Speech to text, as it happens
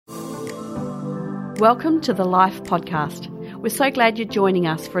Welcome to the Life Podcast. We're so glad you're joining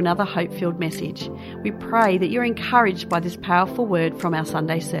us for another hope-filled message. We pray that you're encouraged by this powerful word from our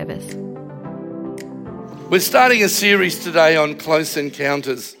Sunday service. We're starting a series today on close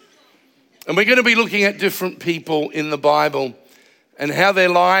encounters. And we're going to be looking at different people in the Bible and how their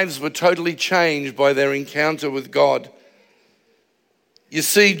lives were totally changed by their encounter with God. You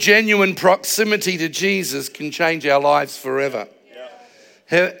see, genuine proximity to Jesus can change our lives forever.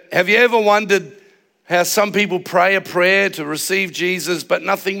 Have you ever wondered how some people pray a prayer to receive Jesus, but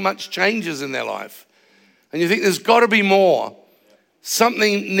nothing much changes in their life? And you think there's got to be more.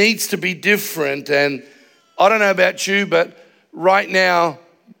 Something needs to be different. And I don't know about you, but right now,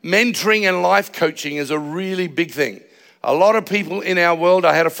 mentoring and life coaching is a really big thing. A lot of people in our world,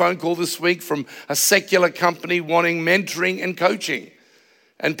 I had a phone call this week from a secular company wanting mentoring and coaching.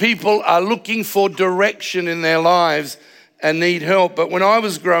 And people are looking for direction in their lives and need help. But when I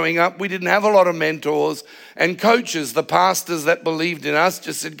was growing up, we didn't have a lot of mentors and coaches. The pastors that believed in us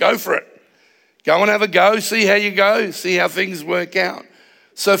just said, go for it. Go and have a go, see how you go, see how things work out.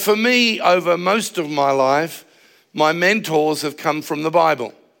 So for me, over most of my life, my mentors have come from the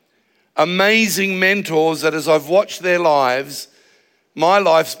Bible. Amazing mentors that as I've watched their lives, my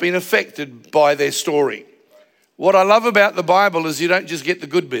life's been affected by their story. What I love about the Bible is you don't just get the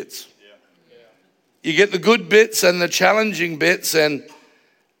good bits. You get the good bits and the challenging bits. And,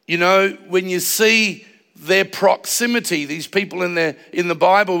 you know, when you see their proximity, these people in the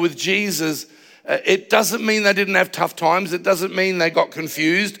Bible with Jesus, it doesn't mean they didn't have tough times. It doesn't mean they got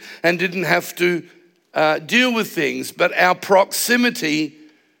confused and didn't have to deal with things. But our proximity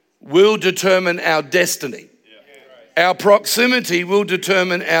will determine our destiny. Our proximity will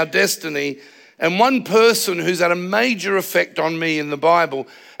determine our destiny. And one person who's had a major effect on me in the Bible,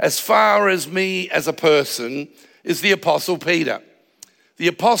 as far as me as a person, is the Apostle Peter. The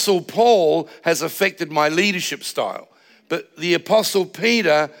Apostle Paul has affected my leadership style, but the Apostle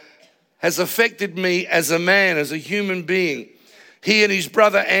Peter has affected me as a man, as a human being. He and his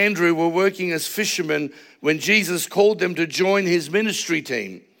brother Andrew were working as fishermen when Jesus called them to join his ministry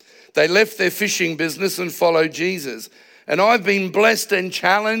team. They left their fishing business and followed Jesus. And I've been blessed and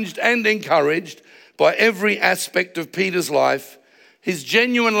challenged and encouraged by every aspect of Peter's life, his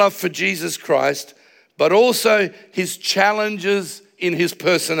genuine love for Jesus Christ, but also his challenges in his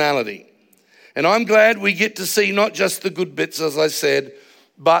personality. And I'm glad we get to see not just the good bits, as I said,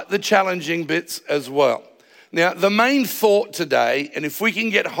 but the challenging bits as well. Now, the main thought today, and if we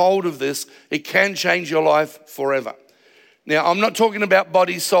can get hold of this, it can change your life forever. Now, I'm not talking about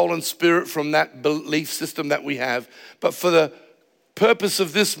body, soul, and spirit from that belief system that we have, but for the purpose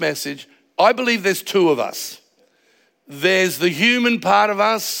of this message, I believe there's two of us. There's the human part of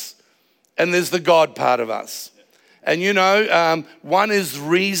us, and there's the God part of us. And you know, one is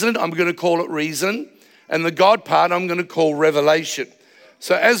reason, I'm going to call it reason, and the God part I'm going to call revelation.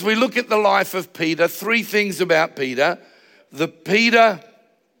 So as we look at the life of Peter, three things about Peter.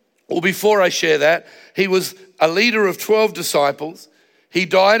 Before I share that, he was a leader of 12 disciples. He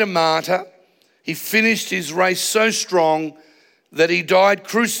died a martyr. He finished his race so strong that he died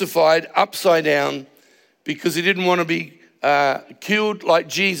crucified upside down because he didn't want to be killed like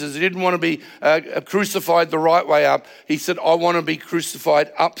Jesus. He didn't want to be crucified the right way up. He said, I want to be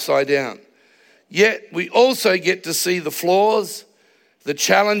crucified upside down. Yet we also get to see the flaws, the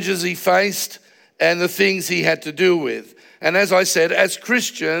challenges he faced, and the things he had to deal with. And as I said, as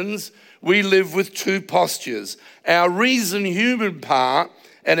Christians, we live with two postures. Our reason human part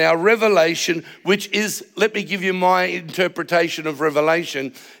and our revelation, which is, let me give you my interpretation of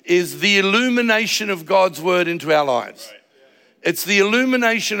revelation, is the illumination of God's word into our lives. Right. Yeah. It's the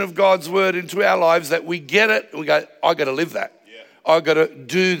illumination of God's word into our lives that we get it and we go, I got to live that. Yeah. I got to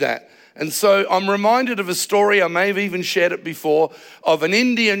do that. And so I'm reminded of a story, I may have even shared it before, of an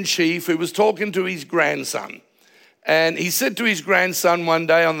Indian chief who was talking to his grandson. And he said to his grandson one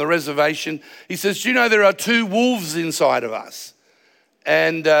day on the reservation, he says, do you know there are two wolves inside of us?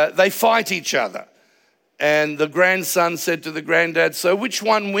 And they fight each other. And the grandson said to the granddad, so which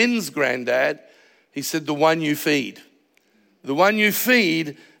one wins, granddad? He said, the one you feed. The one you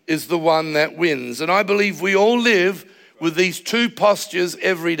feed is the one that wins. And I believe we all live with these two postures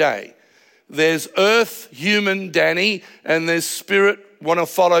every day. There's earth, human, Danny, and there's spirit, want to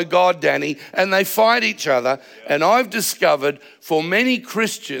follow God, Danny, and they fight each other. Yeah. And I've discovered for many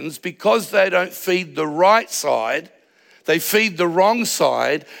Christians, because they don't feed the right side, they feed the wrong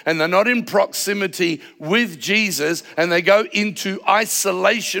side, and they're not in proximity with Jesus, and they go into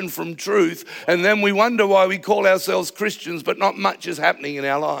isolation from truth. And then we wonder why we call ourselves Christians, but not much is happening in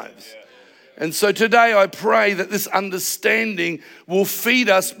our lives. Yeah. And so today I pray that this understanding will feed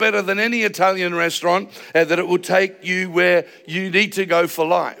us better than any Italian restaurant, and that it will take you where you need to go for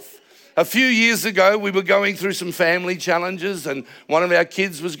life. A few years ago, we were going through some family challenges, and one of our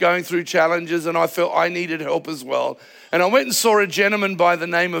kids was going through challenges, and I felt I needed help as well. And I went and saw a gentleman by the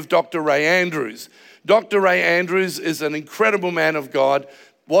name of Dr. Ray Andrews. Dr. Ray Andrews is an incredible man of God,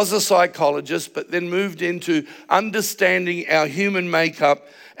 was a psychologist, but then moved into understanding our human makeup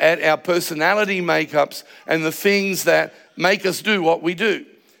and our personality makeups and the things that make us do what we do.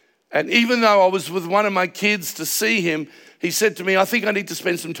 And even though I was with one of my kids to see him, he said to me, I think I need to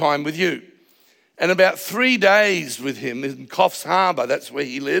spend some time with you. And about 3 days with him in Coffs Harbour, that's where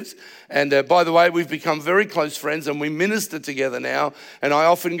he lives. And by the way, we've become very close friends and we minister together now. And I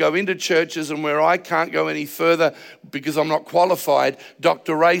often go into churches, and where I can't go any further because I'm not qualified,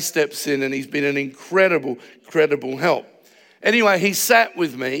 Dr. Ray steps in, and he's been an incredible help. Anyway, he sat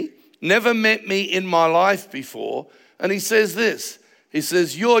with me, never met me in my life before. And he says this, he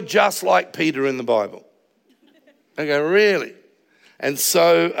says, you're just like Peter in the Bible. I go, really? And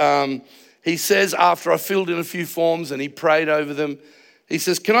so he says, after I filled in a few forms and he prayed over them, he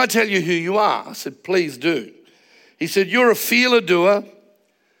says, can I tell you who you are? I said, please do. He said, you're a feeler doer.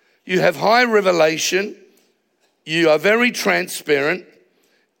 You have high revelation. You are very transparent.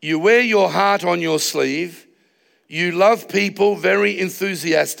 You wear your heart on your sleeve. You love people very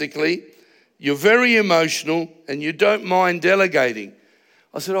enthusiastically. You're very emotional, and you don't mind delegating.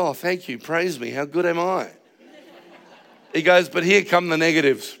 I said, oh, thank you. Praise me. How good am I? He goes, but here come the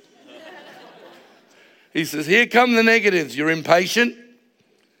negatives. He says, here come the negatives. You're impatient.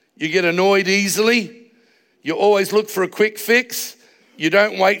 You get annoyed easily. You always look for a quick fix. You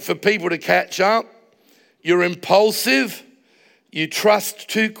don't wait for people to catch up. You're impulsive. You trust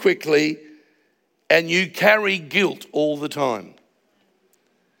too quickly. And you carry guilt all the time.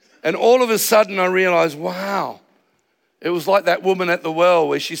 And all of a sudden I realized, wow. It was like that woman at the well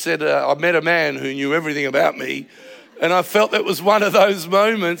where she said, I met a man who knew everything about me. And I felt that was one of those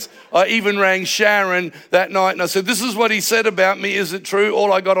moments. I even rang Sharon that night and I said, this is what he said about me. Is it true?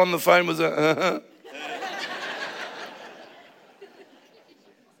 All I got on the phone was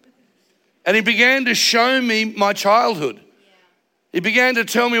And he began to show me my childhood. He began to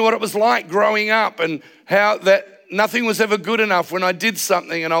tell me what it was like growing up and how that nothing was ever good enough when I did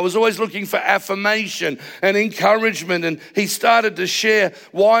something, and I was always looking for affirmation and encouragement. And he started to share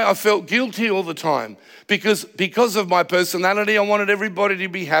why I felt guilty all the time. Because of my personality, I wanted everybody to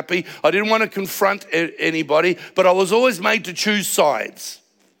be happy. I didn't want to confront anybody, but I was always made to choose sides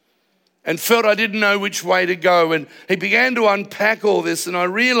and felt I didn't know which way to go. And he began to unpack all this, and I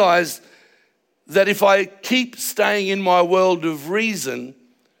realized that if I keep staying in my world of reason,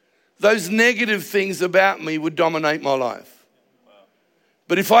 those negative things about me would dominate my life.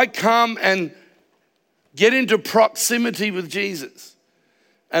 But if I come and get into proximity with Jesus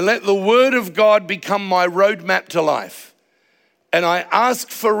and let the Word of God become my roadmap to life, and I ask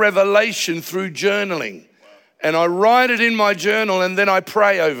for revelation through journaling, and I write it in my journal, and then I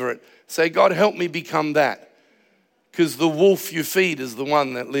pray over it. Say, God, help me become that, because the wolf you feed is the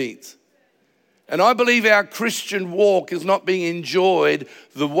one that leads. And I believe our Christian walk is not being enjoyed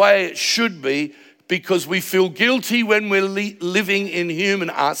the way it should be, because we feel guilty when we're living in human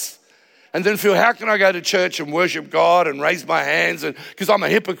us, and then feel, how can I go to church and worship God and raise my hands? Because I'm a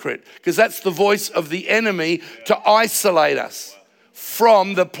hypocrite. Because that's the voice of the enemy to isolate us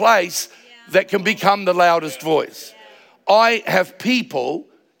from the place that can become the loudest voice. I have people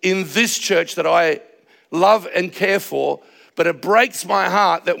in this church that I love and care for, but it breaks my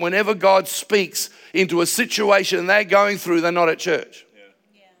heart that whenever God speaks into a situation they're going through, they're not at church.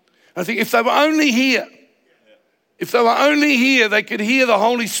 I think if they were only here, they could hear the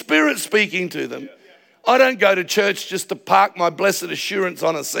Holy Spirit speaking to them. I don't go to church just to park my blessed assurance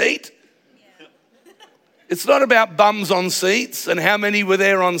on a seat. It's not about bums on seats and how many were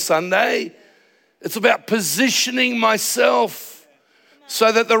there on Sunday. It's about positioning myself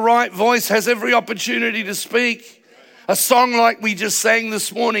so that the right voice has every opportunity to speak. A song like we just sang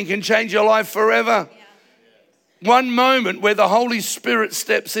this morning can change your life forever. One moment where the Holy Spirit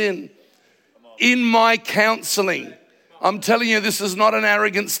steps in my counseling. I'm telling you, this is not an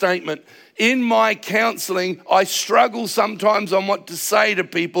arrogant statement. In my counseling, I struggle sometimes on what to say to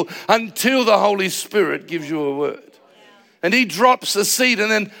people until the Holy Spirit gives you a word. And he drops a seed,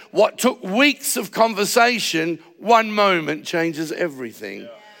 and then what took weeks of conversation, one moment changes everything.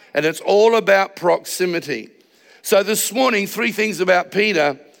 And it's all about proximity. So this morning, 3 things about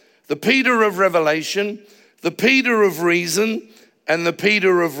Peter: the Peter of revelation, the Peter of reason, and the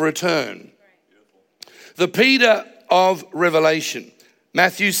Peter of return. The Peter of revelation.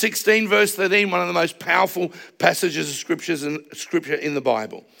 Matthew 16, verse 13, one of the most powerful passages of scripture in the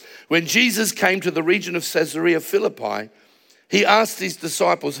Bible. When Jesus came to the region of Caesarea Philippi, he asked his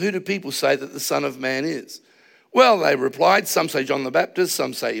disciples, "Who do people say that the Son of Man is?" Well, they replied, "Some say John the Baptist,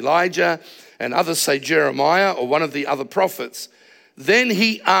 some say Elijah, and others say Jeremiah or one of the other prophets." Then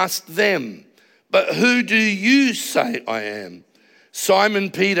he asked them, "But who do you say I am?"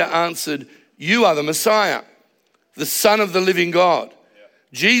 Simon Peter answered, "You are the Messiah, the Son of the living God."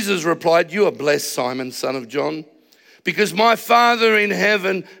 Jesus replied, "You are blessed, Simon, son of John, because my Father in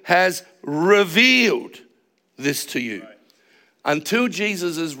heaven has revealed this to you." Until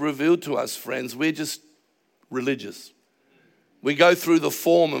Jesus is revealed to us, friends, we're just religious. We go through the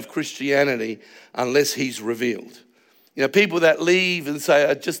form of Christianity unless he's revealed. You know, people that leave and say,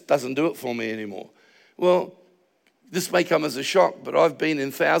 "It just doesn't do it for me anymore." Well, this may come as a shock, but I've been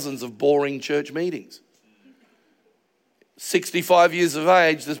in thousands of boring church meetings. 65 years of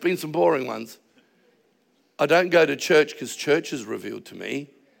age, there's been some boring ones. I don't go to church because church is revealed to me.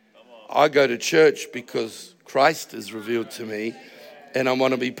 I go to church because Christ is revealed to me, and I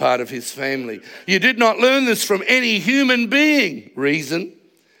want to be part of his family. You did not learn this from any human being. Reason.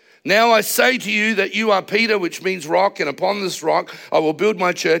 Now I say to you that you are Peter, which means rock, and upon this rock I will build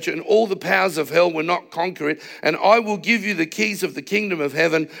my church, and all the powers of hell will not conquer it. And I will give you the keys of the kingdom of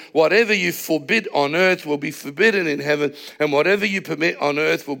heaven. Whatever you forbid on earth will be forbidden in heaven, and whatever you permit on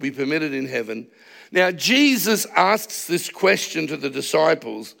earth will be permitted in heaven. Now Jesus asks this question to the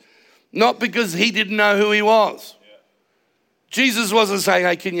disciples, not because he didn't know who he was. Jesus wasn't saying,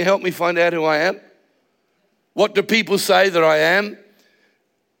 "Hey, can you help me find out who I am? What do people say that I am?"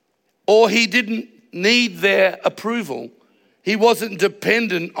 Or he didn't need their approval. He wasn't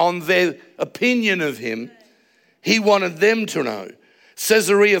dependent on their opinion of him. He wanted them to know.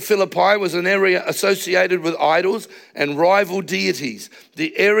 Caesarea Philippi was an area associated with idols and rival deities.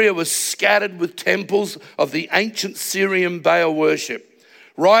 The area was scattered with temples of the ancient Syrian Baal worship.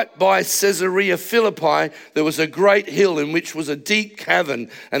 Right by Caesarea Philippi, there was a great hill in which was a deep cavern,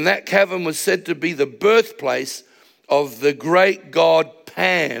 and that cavern was said to be the birthplace of the great god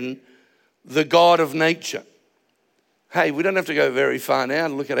Pan, the god of nature. Hey, we don't have to go very far now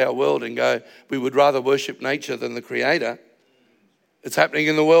and look at our world and go, we would rather worship nature than the Creator. It's happening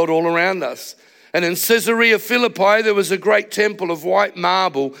in the world all around us. And in Caesarea Philippi, there was a great temple of white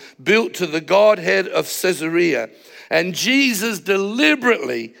marble built to the Godhead of Caesarea. And Jesus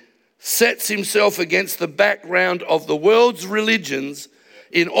deliberately sets himself against the background of the world's religions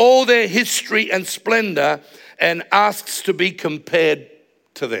in all their history and splendor and asks to be compared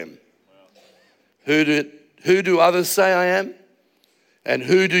to them. Who do others say I am? And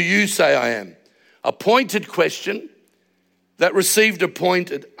who do you say I am? A pointed question that received a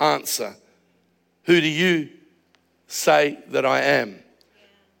pointed answer. Who do you say that I am?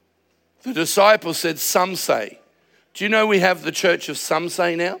 The disciples said, "Some say." Do you know we have the church of some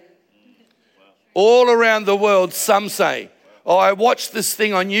say now? All around the world, some say. Oh, I watched this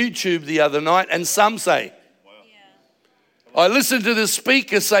thing on YouTube the other night and some say. I listened to the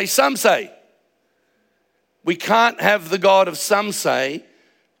speaker say, some say. We can't have the God of some say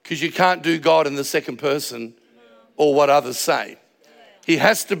because you can't do God in the second person or what others say. He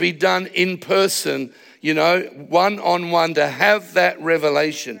has to be done in person, you know, one-on-one to have that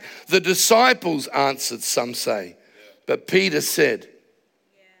revelation. The disciples answered, "Some say." But Peter said,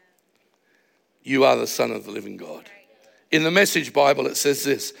 "You are the Son of the living God." In the Message Bible, it says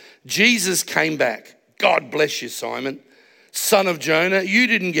this: Jesus came back. God bless you, Simon, son of Jonah. You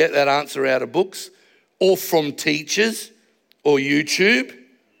didn't get that answer out of books or from teachers or YouTube.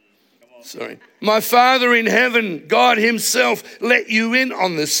 Sorry. My Father in heaven, God himself, let you in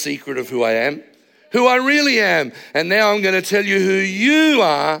on this secret of who I am, who I really am. And now I'm going to tell you who you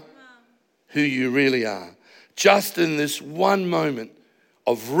are, who you really are. Just in this one moment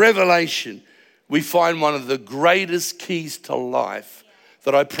of revelation, we find one of the greatest keys to life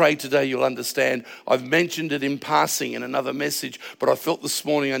that I pray today you'll understand. I've mentioned it in passing in another message, but I felt this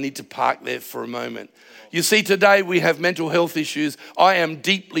morning I need to park there for a moment. You see, today we have mental health issues. I am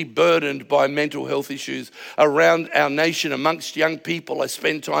deeply burdened by mental health issues around our nation, amongst young people. I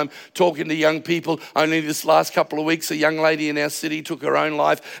spend time talking to young people. Only this last couple of weeks, a young lady in our city took her own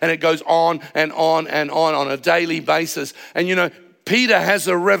life, and it goes on and on and on a daily basis. And you know, Peter has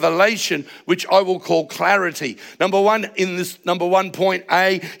a revelation which I will call clarity. Number one, in this number 1 point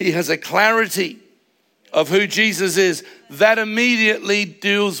A, he has a clarity of who Jesus is. That immediately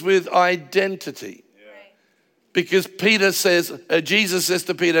deals with identity. Because Jesus says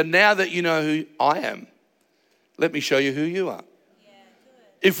to Peter, now that you know who I am, let me show you who you are.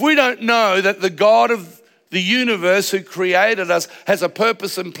 If we don't know that the God of The universe, who created us, has a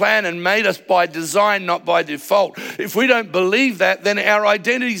purpose and plan and made us by design, not by default. If we don't believe that, then our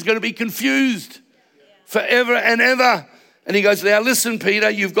identity is going to be confused forever and ever. And he goes, now listen, Peter,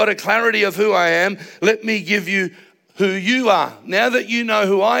 you've got a clarity of who I am. Let me give you who you are. Now that you know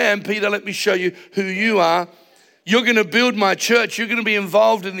who I am, Peter, let me show you who you are. You're going to build my church. You're going to be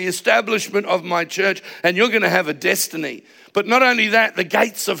involved in the establishment of my church, and you're going to have a destiny. But not only that, the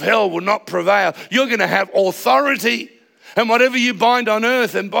gates of hell will not prevail. You're going to have authority. And whatever you bind on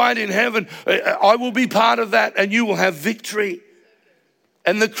earth and bind in heaven, I will be part of that, and you will have victory.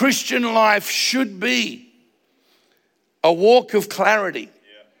 And the Christian life should be a walk of clarity,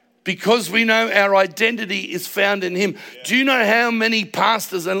 because we know our identity is found in him. Do you know how many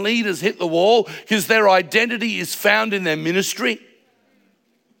pastors and leaders hit the wall because their identity is found in their ministry?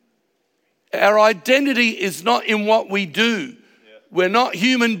 Our identity is not in what we do. We're not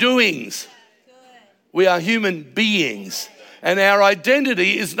human doings. We are human beings. And our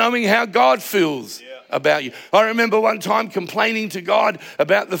identity is knowing how God feels about you. I remember one time complaining to God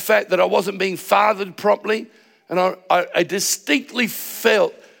about the fact that I wasn't being fathered properly. And I distinctly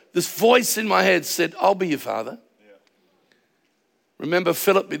felt this voice in my head said, I'll be your father. Remember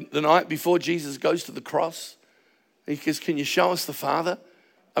Philip the night before Jesus goes to the cross? He goes, can you show us the Father?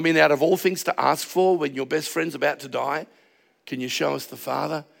 I mean, out of all things to ask for when your best friend's about to die, can you show us the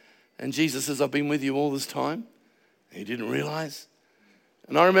Father? And Jesus says, I've been with you all this time. And he didn't realize.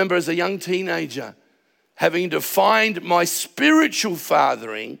 And I remember as a young teenager having to find my spiritual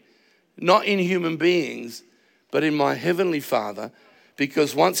fathering, not in human beings, but in my heavenly Father,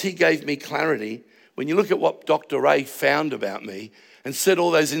 because once he gave me clarity, when you look at what Dr. Ray found about me and said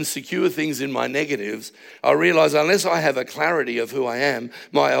all those insecure things in my negatives, I realized unless I have a clarity of who I am,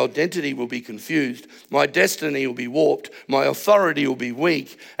 my identity will be confused, my destiny will be warped, my authority will be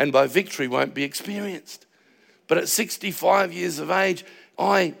weak, and my victory won't be experienced. But at 65 years of age,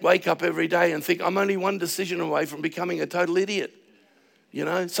 I wake up every day and think I'm only one decision away from becoming a total idiot. You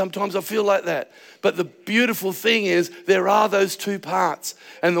know, sometimes I feel like that. But the beautiful thing is there are those two parts.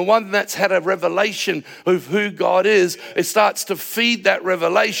 And the one that's had a revelation of who God is, it starts to feed that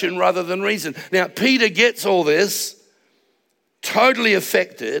revelation rather than reason. Now, Peter gets all this, totally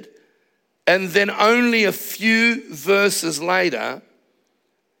affected, and then only a few verses later,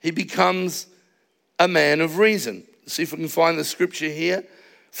 he becomes a man of reason. Let's see if we can find the scripture here.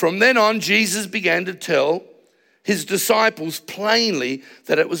 From then on, Jesus began to tell his disciples plainly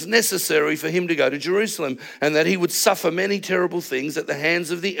that it was necessary for him to go to Jerusalem and that he would suffer many terrible things at the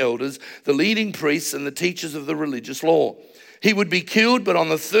hands of the elders, the leading priests, and the teachers of the religious law. He would be killed, but on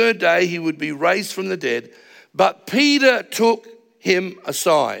the third day he would be raised from the dead. But Peter took him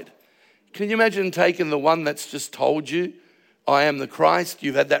aside. Can you imagine taking the one that's just told you, I am the Christ,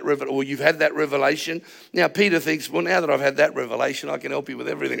 you've had that revelation. Now Peter thinks, well, now that I've had that revelation, I can help you with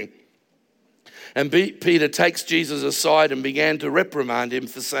everything. And Peter takes Jesus aside and began to reprimand him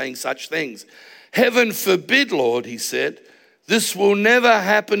for saying such things. Heaven forbid, Lord, he said, this will never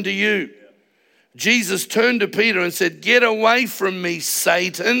happen to you. Jesus turned to Peter and said, get away from me,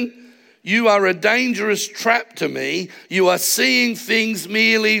 Satan. You are a dangerous trap to me. You are seeing things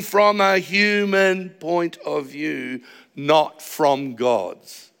merely from a human point of view, not from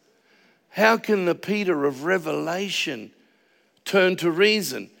God's. How can the Peter of Revelation turn to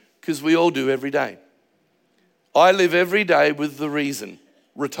reason? Because we all do every day. I live every day with the reason.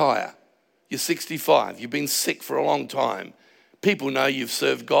 Retire. You're 65. You've been sick for a long time. People know you've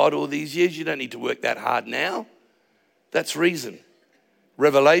served God all these years. You don't need to work that hard now. That's reason.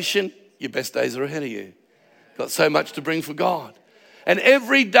 Revelation, your best days are ahead of you. Got so much to bring for God. And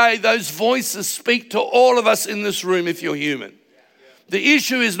every day those voices speak to all of us in this room if you're human. The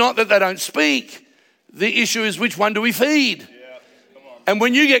issue is not that they don't speak. The issue is which one do we feed? And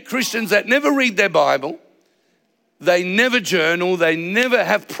when you get Christians that never read their Bible, they never journal, they never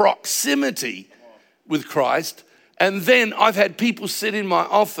have proximity with Christ. And then I've had people sit in my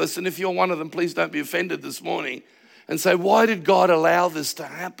office, and if you're one of them, please don't be offended this morning, and say, why did God allow this to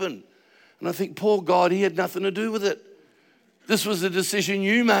happen? And I think, poor God, he had nothing to do with it. This was a decision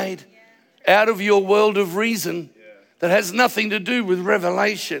you made out of your world of reason that has nothing to do with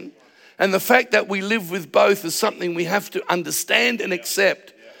revelation. And the fact that we live with both is something we have to understand and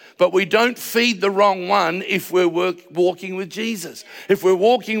accept. But we don't feed the wrong one if we're walking with Jesus. If we're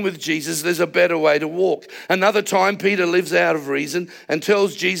walking with Jesus, there's a better way to walk. Another time, Peter lives out of reason and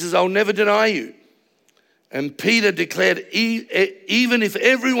tells Jesus, I'll never deny you. And Peter declared, even if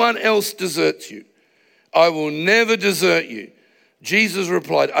everyone else deserts you, I will never desert you. Jesus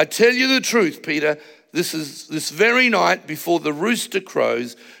replied, I tell you the truth, Peter, this very night before the rooster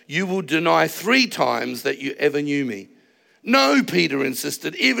crows, you will deny 3 times that you ever knew me. No, Peter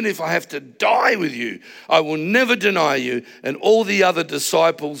insisted, even if I have to die with you, I will never deny you. And all the other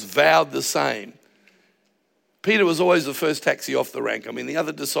disciples vowed the same. Peter was always the first taxi off the rank. I mean, the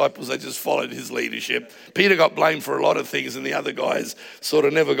other disciples, they just followed his leadership. Peter got blamed for a lot of things and the other guys sort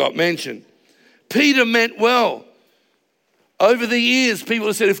of never got mentioned. Peter meant well. Over the years, people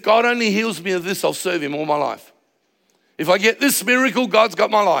have said, if God only heals me of this, I'll serve him all my life. If I get this miracle, God's got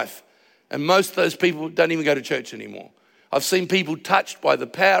my life. And most of those people don't even go to church anymore. I've seen people touched by the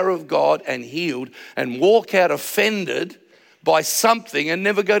power of God and healed and walk out offended by something and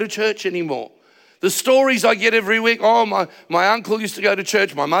never go to church anymore. The stories I get every week, oh, my uncle used to go to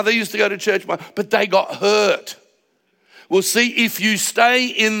church, my mother used to go to church, but they got hurt. Well, see, if you stay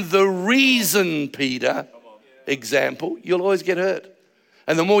in the reason, Peter, example, you'll always get hurt.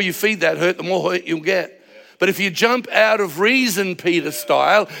 And the more you feed that hurt, the more hurt you'll get. But if you jump out of reason, Peter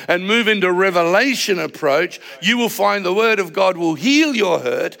style, and move into revelation approach, you will find the word of God will heal your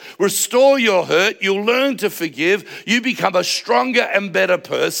hurt, restore your hurt. You'll learn to forgive. You become a stronger and better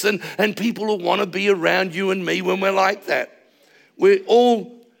person, and people will want to be around you and me when we're like that. We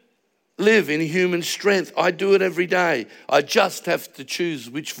all live in human strength. I do it every day. I just have to choose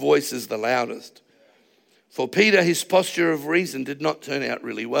which voice is the loudest. For Peter, his posture of reason did not turn out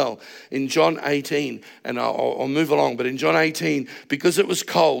really well. In John 18, and I'll move along, but in John 18, because it was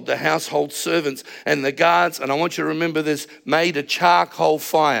cold, the household servants and the guards, and I want you to remember this, made a charcoal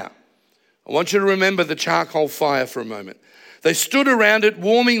fire. I want you to remember the charcoal fire for a moment. They stood around it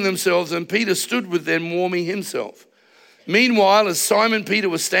warming themselves, and Peter stood with them warming himself. Meanwhile, as Simon Peter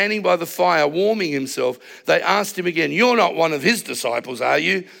was standing by the fire warming himself, they asked him again, you're not one of his disciples, are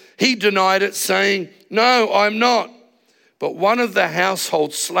you? He denied it, saying, no, I'm not. But one of the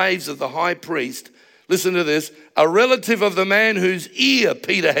household slaves of the high priest, listen to this, a relative of the man whose ear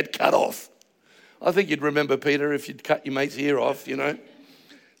Peter had cut off. I think you'd remember Peter if you'd cut your mate's ear off, you know.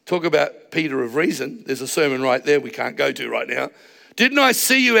 Talk about Peter of reason. There's a sermon right there we can't go to right now. Didn't I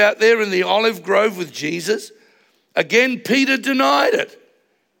see you out there in the olive grove with Jesus? Again, Peter denied it.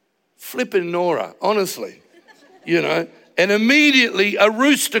 Flippin' Nora, honestly, you know. And immediately a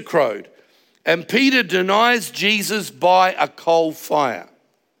rooster crowed. And Peter denies Jesus by a coal fire.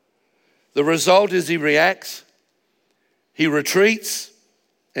 The result is he reacts, he retreats,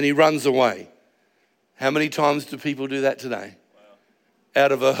 and he runs away. How many times do people do that today? Wow.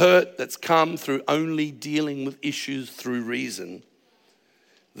 Out of a hurt that's come through only dealing with issues through reason.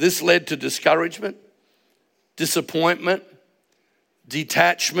 This led to discouragement, disappointment,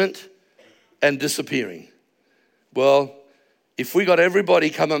 detachment, and disappearing. Well, if we got everybody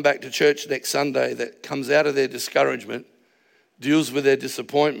coming back to church next Sunday that comes out of their discouragement, deals with their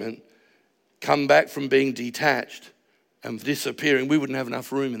disappointment, come back from being detached and disappearing, we wouldn't have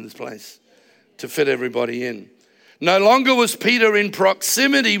enough room in this place to fit everybody in. No longer was Peter in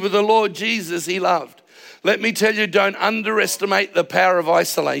proximity with the Lord Jesus he loved. Let me tell you, don't underestimate the power of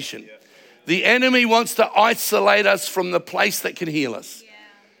isolation. The enemy wants to isolate us from the place that can heal us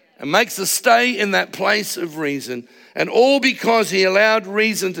and makes us stay in that place of reason. And all because he allowed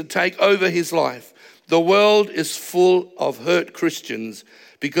reason to take over his life. The world is full of hurt Christians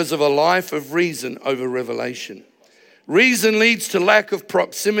because of a life of reason over revelation. Reason leads to lack of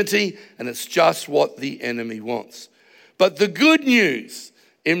proximity, and it's just what the enemy wants. But the good news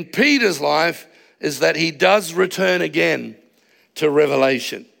in Peter's life is that he does return again to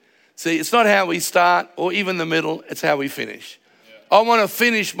revelation. See, it's not how we start or even the middle, it's how we finish. I want to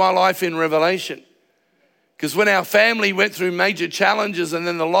finish my life in revelation. Because when our family went through major challenges and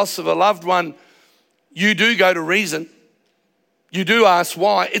then the loss of a loved one, you do go to reason. You do ask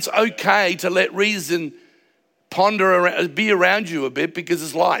why. It's okay to let reason ponder around, be around you a bit, because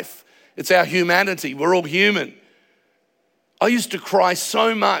it's life. It's our humanity. We're all human. I used to cry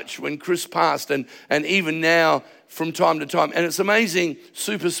so much when Chris passed, and even now from time to time. And it's amazing,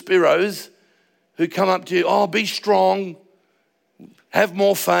 super spiros who come up to you, oh, be strong, have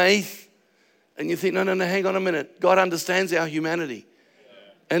more faith. And you think, no, hang on a minute. God understands our humanity.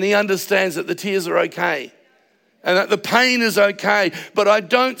 And he understands that the tears are okay. And that the pain is okay. But I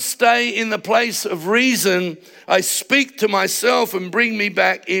don't stay in the place of reason. I speak to myself and bring me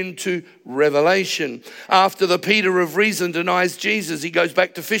back into revelation. After the Peter of reason denies Jesus, he goes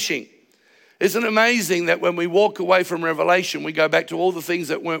back to fishing. Isn't it amazing that when we walk away from revelation, we go back to all the things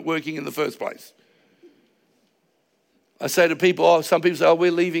that weren't working in the first place? I say to people, some people say, oh,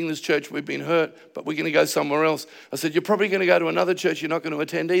 we're leaving this church, we've been hurt, but we're going to go somewhere else. I said, you're probably going to go to another church, you're not going to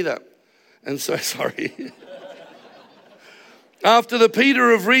attend either. And so, sorry. After the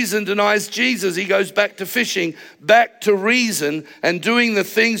Peter of reason denies Jesus, he goes back to fishing, back to reason and doing the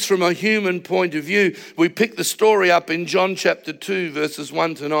things from a human point of view. We pick the story up in John chapter 2, verses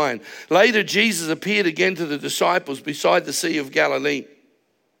 1 to 9. Later, Jesus appeared again to the disciples beside the Sea of Galilee.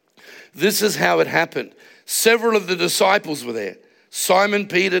 This is how it happened. Several of the disciples were there. Simon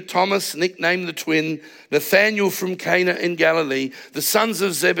Peter, Thomas, nicknamed the twin, Nathanael from Cana in Galilee, the sons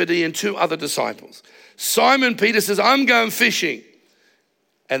of Zebedee, and 2 other disciples. Simon Peter says, I'm going fishing.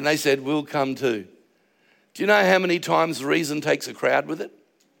 And they said, we'll come too. Do you know how many times reason takes a crowd with it?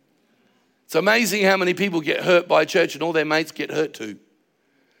 It's amazing how many people get hurt by church and all their mates get hurt too.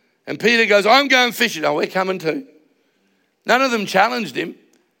 And Peter goes, I'm going fishing. Oh, we're coming too. None of them challenged him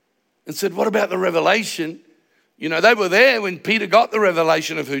and said, what about the revelation? You know, they were there when Peter got the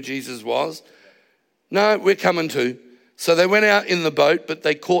revelation of who Jesus was. No, we're coming too. So they went out in the boat, but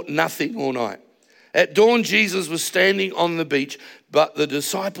they caught nothing all night. At dawn, Jesus was standing on the beach, but the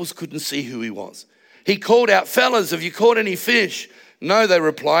disciples couldn't see who he was. He called out, fellas, have you caught any fish? No, they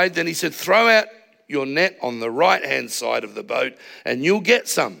replied. Then he said, throw out your net on the right-hand side of the boat and you'll get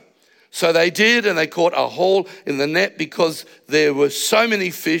some. So they did, and they caught a haul in the net because there were so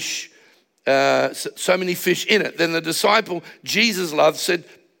many fish in it. Then the disciple Jesus loved said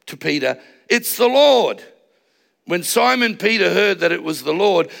to Peter, it's the Lord. When Simon Peter heard that it was the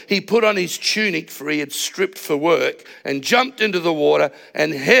Lord, he put on his tunic, for he had stripped for work, and jumped into the water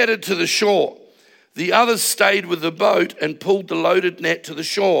and headed to the shore. The others stayed with the boat and pulled the loaded net to the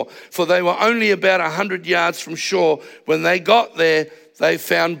shore, for they were only about 100 yards from shore. When they got there, they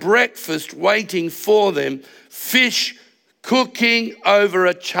found breakfast waiting for them, fish cooking over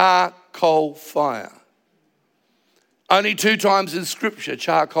a charcoal fire. Only 2 times in Scripture,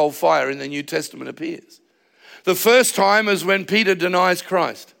 charcoal fire in the New Testament appears. The first time is when Peter denies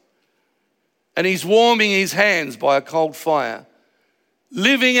Christ. And he's warming his hands by a cold fire,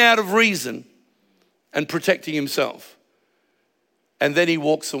 living out of reason and protecting himself. And then he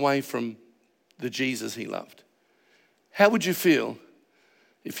walks away from the Jesus he loved. How would you feel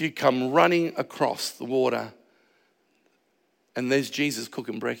if you come running across the water and there's Jesus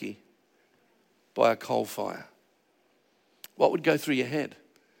cooking brekkie by a coal fire? What would go through your head?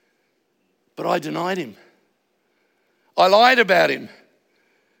 But I denied him. I lied about him.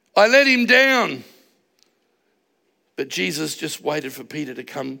 I let him down. But Jesus just waited for Peter to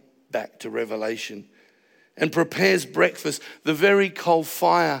come back to revelation and prepares breakfast. The very coal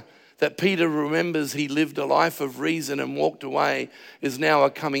fire that Peter remembers he lived a life of reason and walked away is now a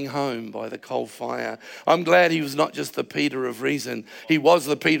coming home by the coal fire. I'm glad he was not just the Peter of reason. He was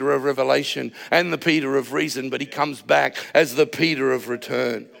the Peter of revelation and the Peter of reason, but he comes back as the Peter of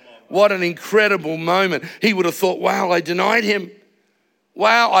return. What an incredible moment. He would have thought, wow, I denied him.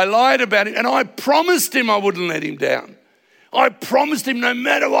 Wow, I lied about him. And I promised him I wouldn't let him down. I promised him no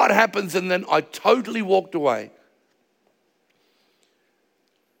matter what happens. And then I totally walked away.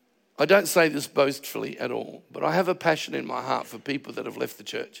 I don't say this boastfully at all, but I have a passion in my heart for people that have left the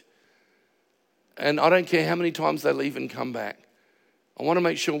church. And I don't care how many times they leave and come back. I want to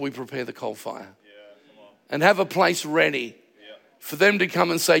make sure we prepare the coal fire. And have a place ready for them to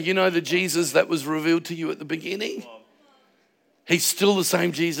come and say, you know the Jesus that was revealed to you at the beginning? He's still the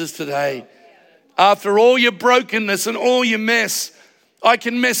same Jesus today. After all your brokenness and all your mess, I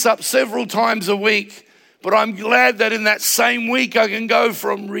can mess up several times a week, but I'm glad that in that same week I can go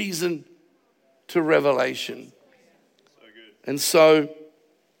from reason to revelation. And so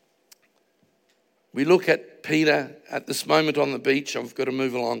we look at Peter at this moment on the beach. I've got to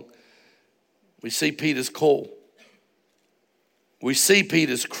move along. We see Peter's call. We see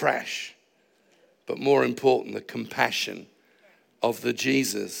Peter's crash, but more important, the compassion of the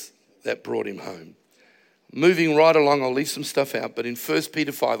Jesus that brought him home. Moving right along, I'll leave some stuff out, but in 1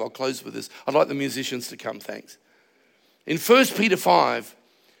 Peter 5, I'll close with this. I'd like the musicians to come, thanks. In 1 Peter 5,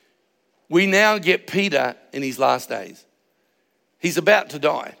 we now get Peter in his last days. He's about to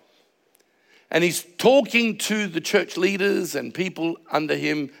die. And he's talking to the church leaders and people under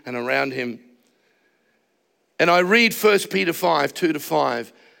him and around him. And I read 1 Peter 5,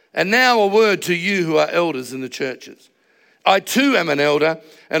 2-5. And now a word to you who are elders in the churches. I too am an elder,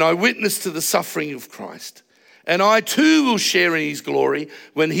 and I witness to the suffering of Christ. And I too will share in his glory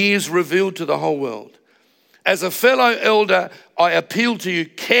when he is revealed to the whole world. As a fellow elder, I appeal to you,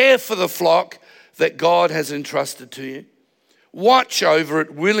 care for the flock that God has entrusted to you. Watch over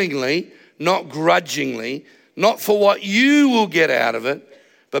it willingly, not grudgingly, not for what you will get out of it,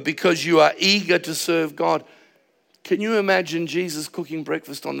 but because you are eager to serve God. Can you imagine Jesus cooking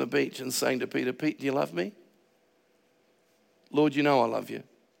breakfast on the beach and saying to Peter, Pete, do you love me? Lord, you know I love you.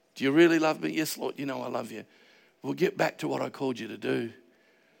 Do you really love me? Yes, Lord, you know I love you. Well, get back to what I called you to do.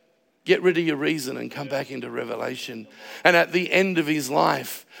 Get rid of your reason and come back into revelation. And at the end of his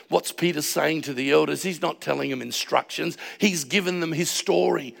life, what's Peter saying to the elders? He's not telling them instructions. He's given them his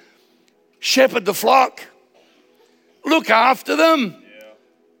story. Shepherd the flock. Look after them.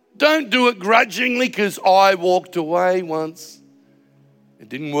 Don't do it grudgingly because I walked away once. It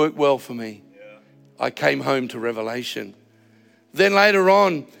didn't work well for me. I came home to revelation. Then later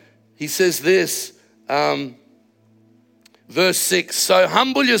on, he says this, verse 6, so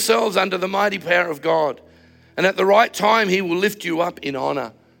humble yourselves under the mighty power of God, and at the right time he will lift you up in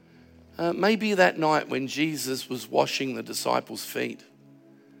honor. Maybe that night when Jesus was washing the disciples' feet,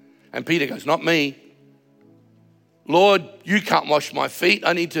 and Peter goes, not me. Lord, you can't wash my feet.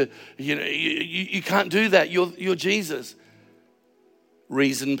 I need to, you can't do that. You're Jesus.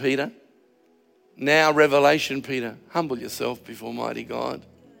 Reason, Peter. Now revelation, Peter. Humble yourself before mighty God.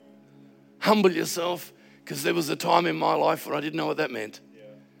 Humble yourself, because there was a time in my life where I didn't know what that meant.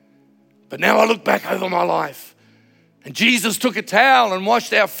 But now I look back over my life, and Jesus took a towel and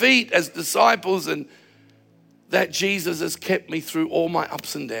washed our feet as disciples, and that Jesus has kept me through all my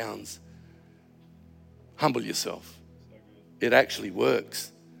ups and downs. Humble yourself. It actually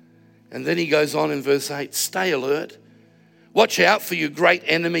works. And then he goes on in verse 8, stay alert. Watch out for your great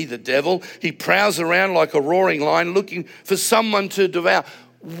enemy, the devil. He prowls around like a roaring lion looking for someone to devour.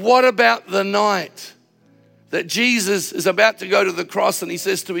 What about the night that Jesus is about to go to the cross and he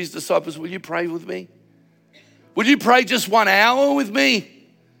says to his disciples, will you pray with me? Will you pray just 1 hour with me?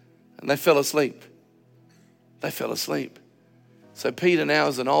 And they fell asleep. They fell asleep. So Peter now,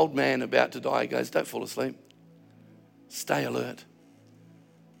 as an old man about to die, goes, don't fall asleep. Stay alert.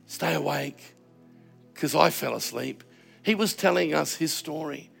 Stay awake. Because I fell asleep. He was telling us his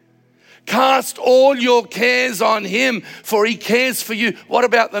story. Cast all your cares on him, for he cares for you. What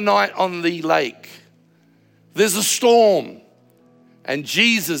about the night on the lake? There's a storm, and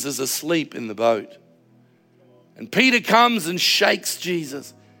Jesus is asleep in the boat. And Peter comes and shakes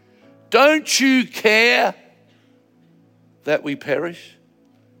Jesus. Don't you care that we perish?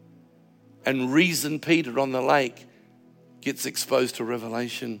 And reason Peter on the lake gets exposed to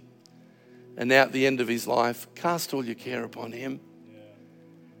revelation. And now at the end of his life, cast all your care upon him.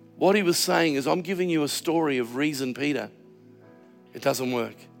 What he was saying is, I'm giving you a story of reason, Peter. It doesn't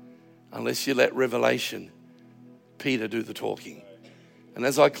work unless you let revelation, Peter, do the talking. And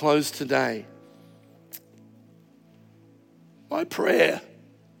as I close today, my prayer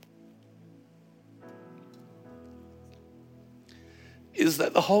is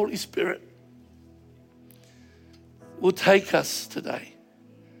that the Holy Spirit will take us today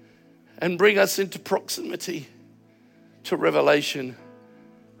and bring us into proximity to revelation.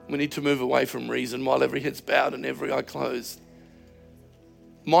 We need to move away from reason while every head's bowed and every eye closed.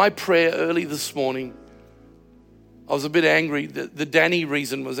 My prayer early this morning, I was a bit angry. The Danny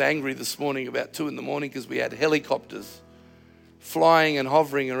reason was angry this morning about 2 a.m. because we had helicopters flying and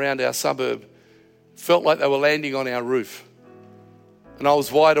hovering around our suburb. Felt like they were landing on our roof. And I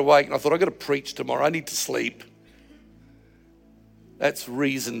was wide awake and I thought, I've got to preach tomorrow. I need to sleep. That's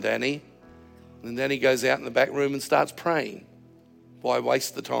reason, Danny. And Danny goes out in the back room and starts praying. Why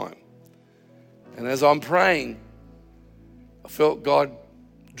waste the time? And as I'm praying, I felt God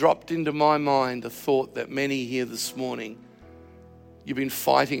dropped into my mind a thought that many here this morning, you've been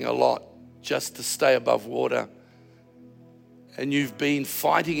fighting a lot just to stay above water. And you've been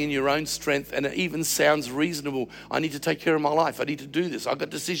fighting in your own strength, and it even sounds reasonable. I need to take care of my life. I need to do this. I've got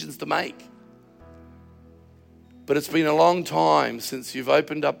decisions to make. But it's been a long time since you've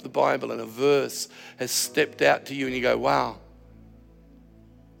opened up the Bible and a verse has stepped out to you and you go, wow.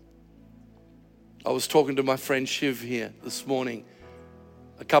 I was talking to my friend Shiv here this morning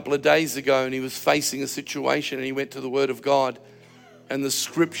a couple of days ago, and he was facing a situation and he went to the Word of God, and the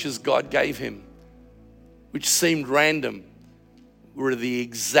scriptures God gave him, which seemed random, were the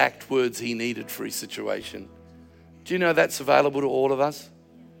exact words he needed for his situation. Do you know that's available to all of us?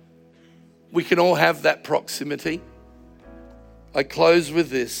 We can all have that proximity. I close with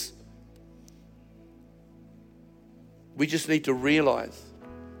this. We just need to realize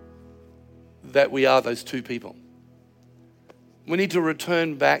that we are those two people. We need to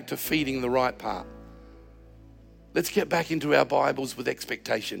return back to feeding the right part. Let's get back into our Bibles with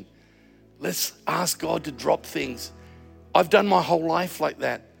expectation. Let's ask God to drop things. I've done my whole life like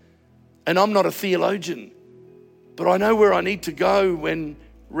that. And I'm not a theologian, but I know where I need to go when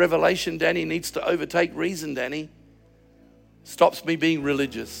revelation, Danny, needs to overtake reason, Danny. Stops me being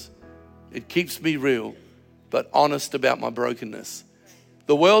religious. It keeps me real, but honest about my brokenness.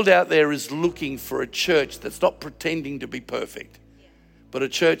 The world out there is looking for a church that's not pretending to be perfect, but a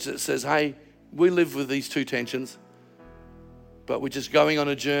church that says, hey, we live with these two tensions, but we're just going on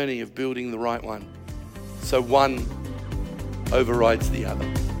a journey of building the right one. So one overrides the other.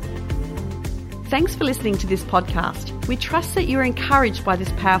 Thanks for listening to this podcast. We trust that you're encouraged by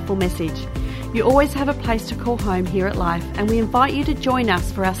this powerful message. You always have a place to call home here at Life, and we invite you to join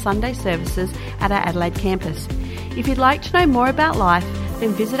us for our Sunday services at our Adelaide campus. If you'd like to know more about Life,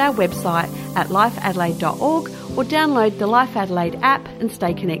 then visit our website at lifeadelaide.org or download the Life Adelaide app and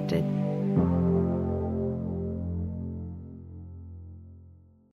stay connected.